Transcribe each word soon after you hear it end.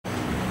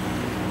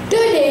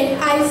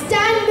I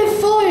stand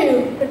before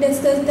you to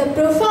discuss the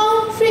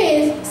profound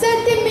phrase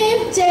Satyam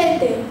Eva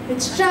Jayate,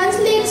 which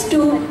translates to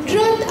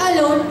truth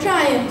alone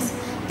triumphs.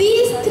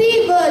 These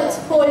three words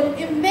hold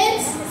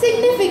immense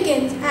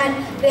significance and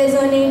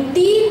resonate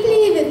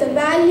deeply with the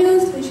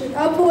values we should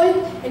uphold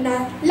in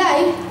our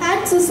life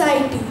and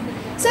society.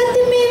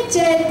 Satyam Eva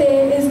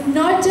Jayate is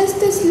not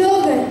just a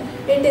slogan,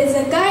 it is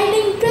a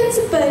guiding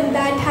principle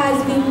that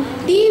has been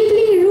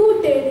deeply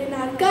rooted in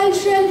our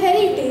cultural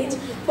heritage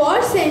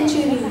for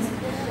centuries.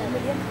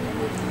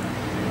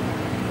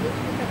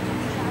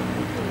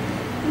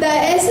 The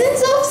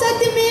essence of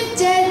Satyam Eva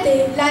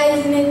Jayate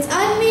lies in its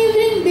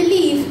unwavering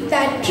belief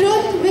that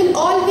truth will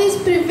always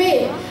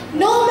prevail,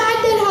 no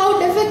matter how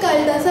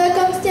difficult the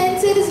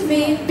circumstances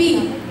may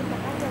be.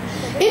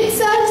 It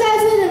serves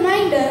as a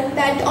reminder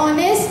that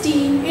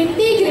honesty,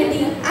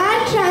 integrity, and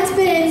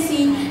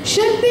transparency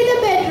should be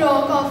the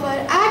bedrock of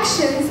our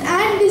actions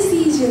and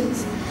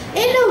decisions.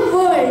 In a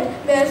world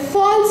where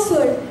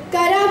falsehood,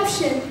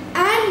 corruption,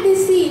 and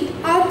deceit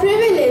are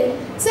prevalent,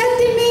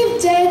 Satyam Eva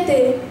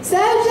Jayate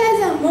serves as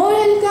a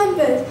moral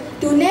compass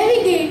to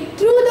navigate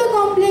through the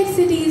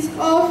complexities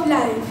of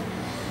life.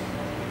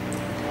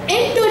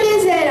 In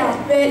today's era,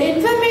 where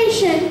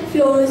information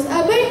flows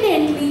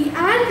abundantly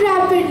and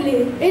rapidly,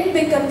 it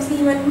becomes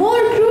even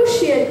more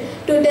crucial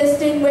to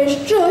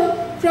distinguish truth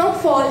from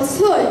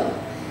falsehood.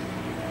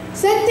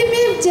 Satyam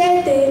Eva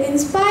Jayate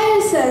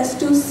inspires us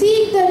to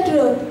seek the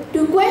truth,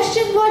 to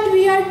question what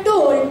we are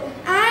told,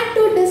 and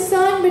to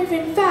discern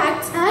between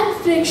facts and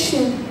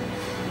fiction.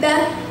 The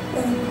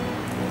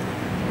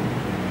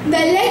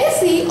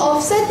legacy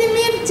of Satyam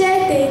Eva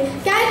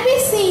Jayate can be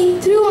seen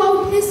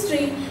throughout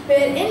history,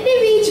 where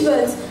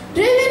individuals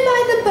driven by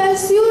the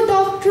pursuit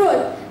of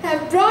truth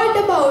have brought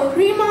about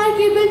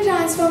remarkable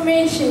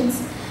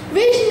transformations.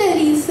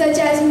 Visionaries such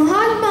as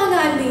Mahatma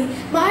Gandhi,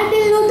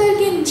 Martin Luther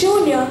King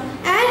Jr.,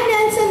 and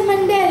Nelson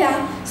Mandela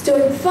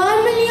stood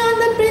firmly on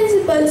the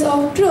principles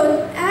of truth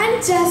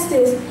and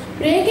justice,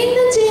 breaking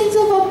the chains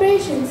of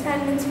oppressions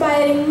and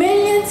inspiring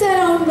millions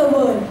around the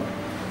world.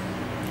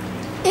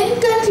 In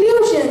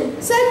conclusion,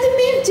 Satyam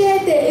Eva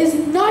Jayate is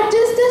not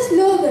just a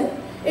slogan,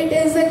 it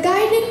is a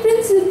guiding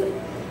principle.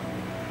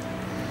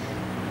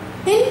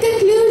 In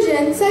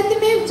conclusion,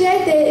 Satyam Eva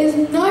Jayate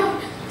is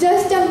not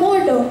just a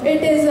motto,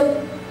 it is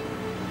a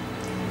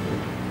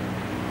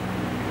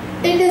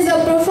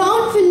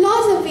profound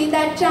philosophy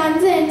that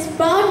transcends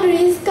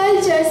boundaries,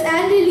 cultures,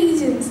 and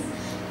religions.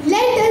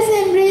 Let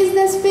us embrace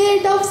the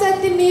spirit of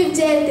Satyam Eva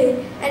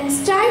Jayate and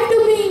strive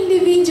to be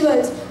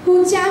individuals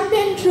who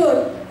champion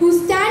truth, who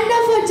stand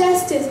up for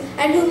justice,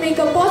 and who make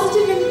a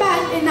positive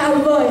impact in our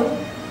world.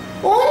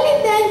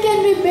 Only then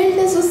can we build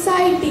a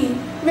society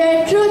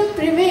where truth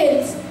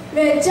prevails,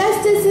 where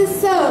justice is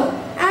served,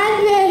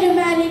 and where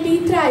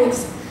humanity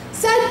thrives.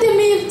 Satyam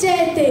Eva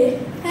Jayate.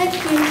 Thank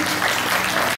you.